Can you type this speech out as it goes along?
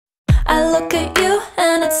I look at you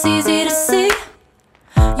and it's easy to see.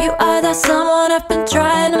 You are that someone I've been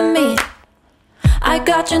trying to meet. I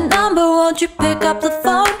got your number, won't you pick up the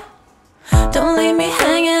phone? Don't leave me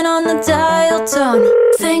hanging on the dial tone.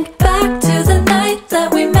 Think back to the night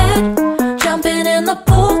that we met, jumping in the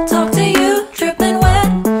pool, talk to you, dripping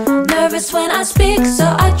wet. Nervous when I speak, so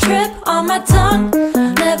I trip on my tongue.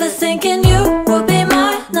 Never thinking you would be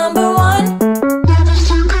my number one. Nervous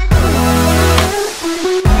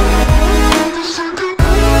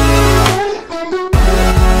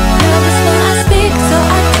when I speak, so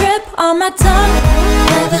I trip on my tongue.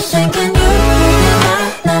 Never thinking you would be my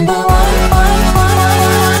number one.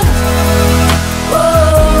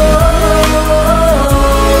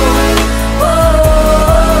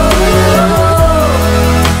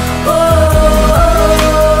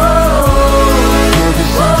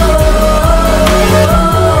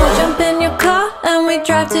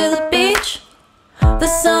 Drive to the beach. The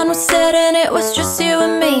sun was setting, it was just you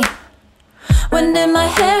and me. Wind in my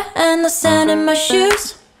hair and the sand in my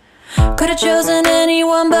shoes. Could've chosen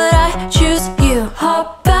anyone, but I choose you.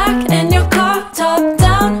 Hop back in your car, top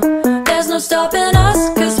down. There's no stopping us,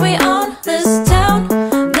 cause we own this town.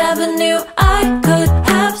 Never knew I could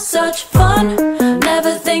have such fun.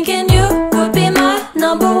 Never thinking you would be my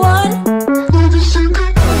number one.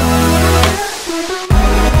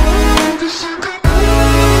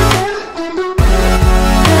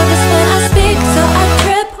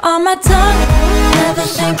 On my tongue, never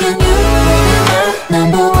thinking you would be my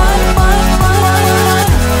number one.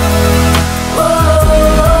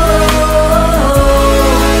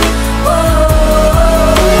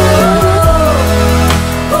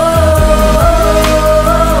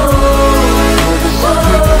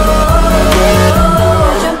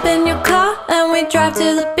 Jump in your car and we drive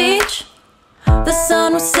to the beach. The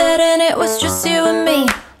sun was setting, it was just you and me.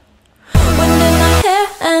 Wind in my hair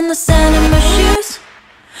and the sand in my shoes.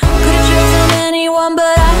 Could've chosen anyone,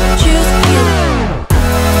 but I choose you.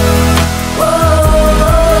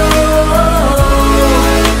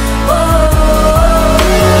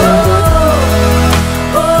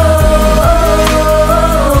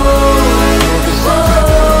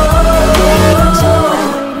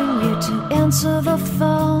 Waiting you to answer the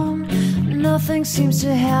phone. Nothing seems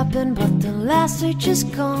to happen, but the last age is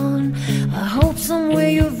gone. I hope somewhere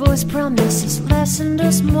your voice promises less and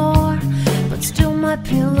us more. But still my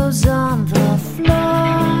pillow's on the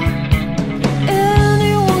floor.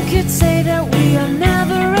 Anyone could say that we are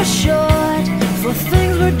never assured, for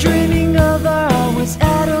things we're dreaming of are always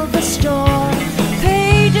out of the store.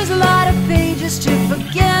 Pages, a lot of pages to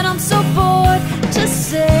forget, I'm so bored to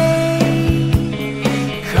say.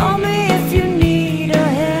 Call me if you need a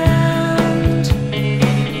hand.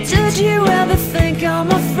 Did you ever think I'm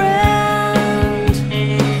a friend?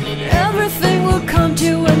 Everything will come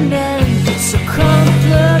to an end. So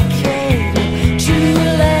complicated to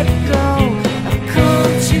let go. I've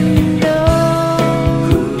come to know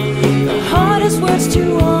the hardest words to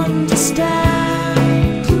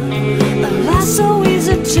understand. Alas, so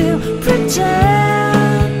easy to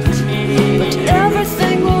pretend, but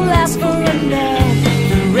everything will last for a night.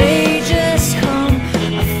 The rage has come.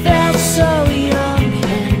 I felt so young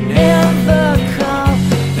and never called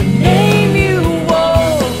the name you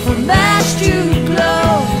wore from ash to glow.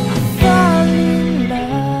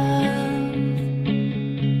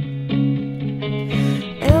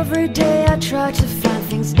 Every day I try to find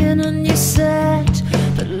things in a new set,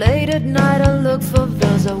 but late at night I look for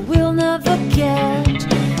those I will never get.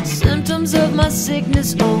 Symptoms of my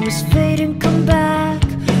sickness always fade and come back.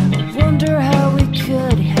 I wonder how we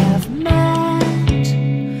could have met.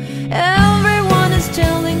 Everyone is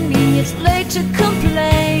telling me it's late to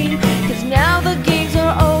complain, cause now the games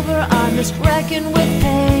are over, I'm just wrecking with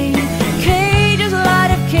pain. Cages,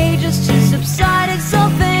 light of cages to subside, it's so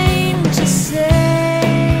vain to say.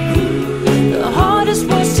 The hardest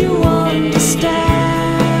words to understand.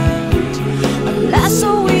 Alas,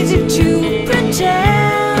 so easy to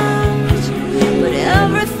pretend, but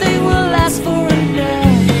everything will last for a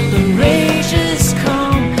night. The rage has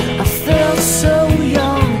come. I felt so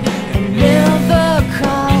young and never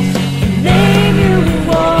called the name you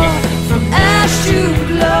wore from ash to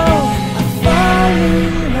glow. I fall in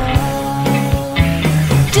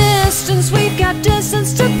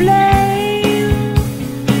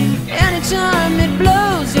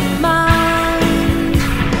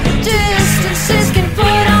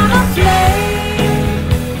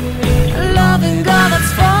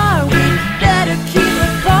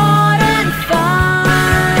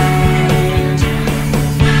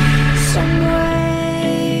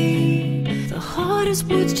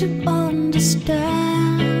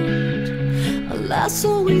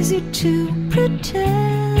so easy to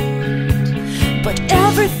pretend, but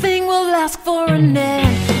everything will ask for an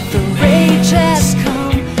end. The rage has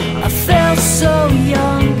come, I felt so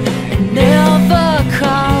young and never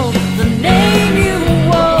called the name you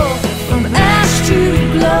wore. From ash to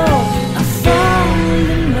glow, I fall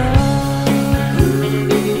in love.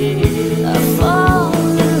 I fall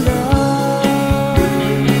in love.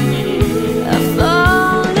 I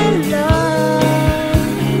fall in love.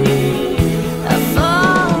 I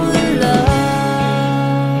fall in love.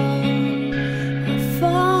 I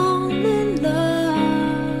fall in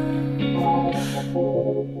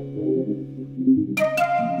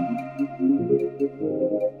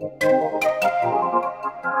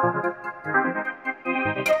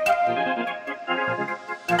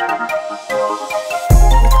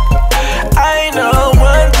I know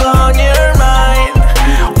what's on your mind.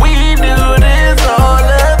 We do this all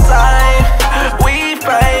the time. We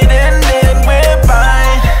fight and then we're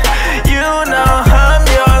fine. You know I'm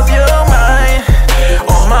yours, you're mine.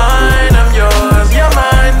 Oh mine, I'm yours, you're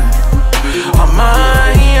mine. Oh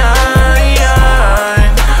mine,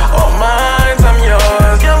 oh mine, I'm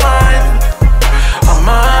yours, you're mine. Oh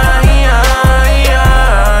mine.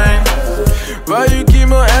 Why you keep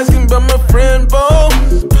on asking about my friend, Bo?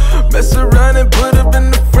 Mess around and put up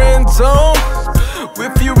in the friend zone.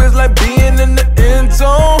 With you it's like being in the end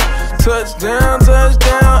zone. Touchdown,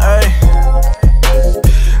 touchdown, ayy.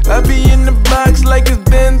 I be in the box like it's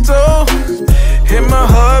bento. Hit my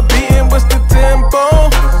heart beating, what's the tempo?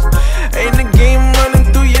 Ain't the game running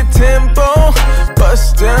through your tempo.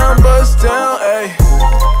 Bust down, ayy.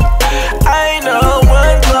 I know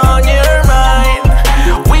what's on your mind.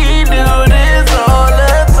 We do this all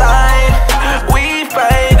the time. We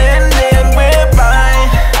fight and then we're fine.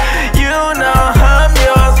 You know I'm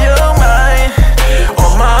yours, you're mine.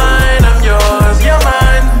 Oh mine, I'm yours, you're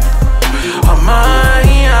mine. Oh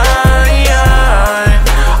mine,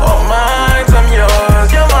 oh mine, I'm yours,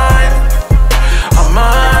 you're mine. Oh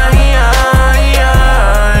mine.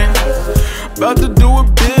 About to do a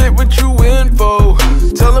bit, what you in for?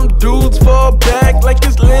 Tell them dudes fall back like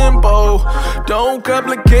it's limbo. Don't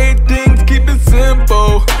complicate things, keep it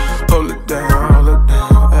simple. Hold it down,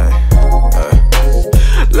 ay, ay.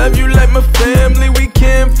 Love you like my family, we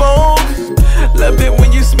can't fold. Love it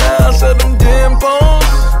when you smile, show them dimples.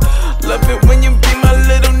 Love it when you be my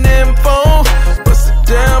little nympho. Bust it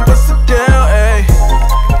down, ay.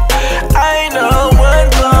 I know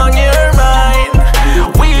what's on your mind.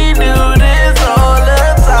 We do this all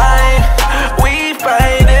the time. We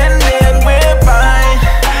fight and then we're fine.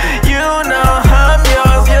 You know I'm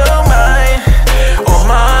yours, you're mine. Oh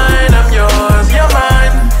mine, I'm yours, you're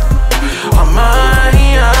mine. Oh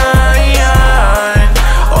mine,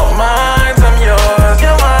 oh mine, I'm yours,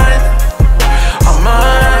 you're mine. Oh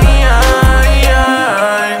mine.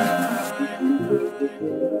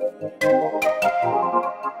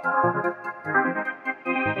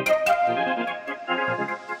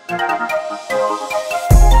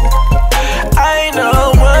 I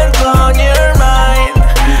know what's on your mind.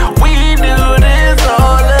 We do this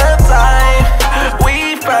all the time. We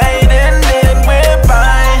fight and then we're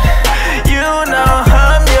fine. You know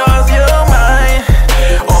I'm yours, you're mine.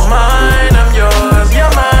 Oh mine, I'm yours,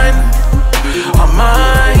 you're mine. Oh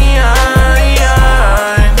mine,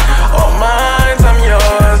 oh mine, I'm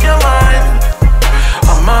yours, you're mine.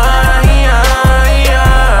 Oh mine.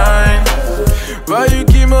 Why you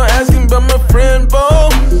keep on asking about my friend, Bo?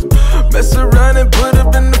 Mess around and put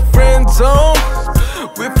up in the friend zone.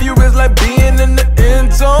 With you it's like being in the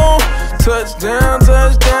end zone. Touchdown,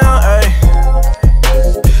 ayy.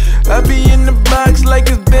 I be in the box like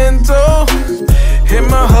it's bento. Hit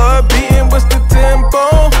my heart beating, what's the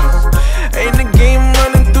tempo? Ain't the game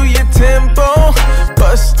running through your tempo.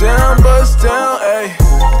 Bust down, ayy.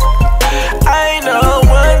 I know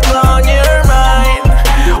what's on your mind.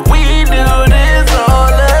 We do this all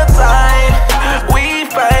the time. We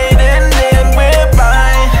fight and then we're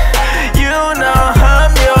fine. You know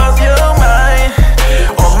I'm yours, you're mine.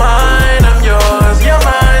 Oh mine, I'm yours, you're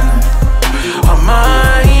mine. Oh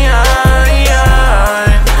mine,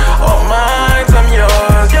 oh mine, I'm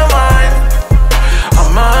yours, you're mine. Oh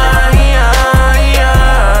mine.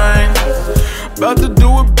 About to do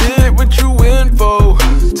a bit, what you in for?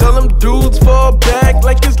 Tell them dudes fall back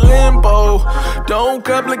like it's limbo. Don't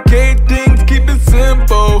complicate things, keep it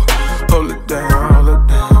simple. Hold it down,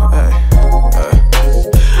 ay,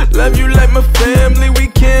 ay. Love you like my family, we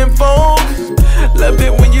can't fold.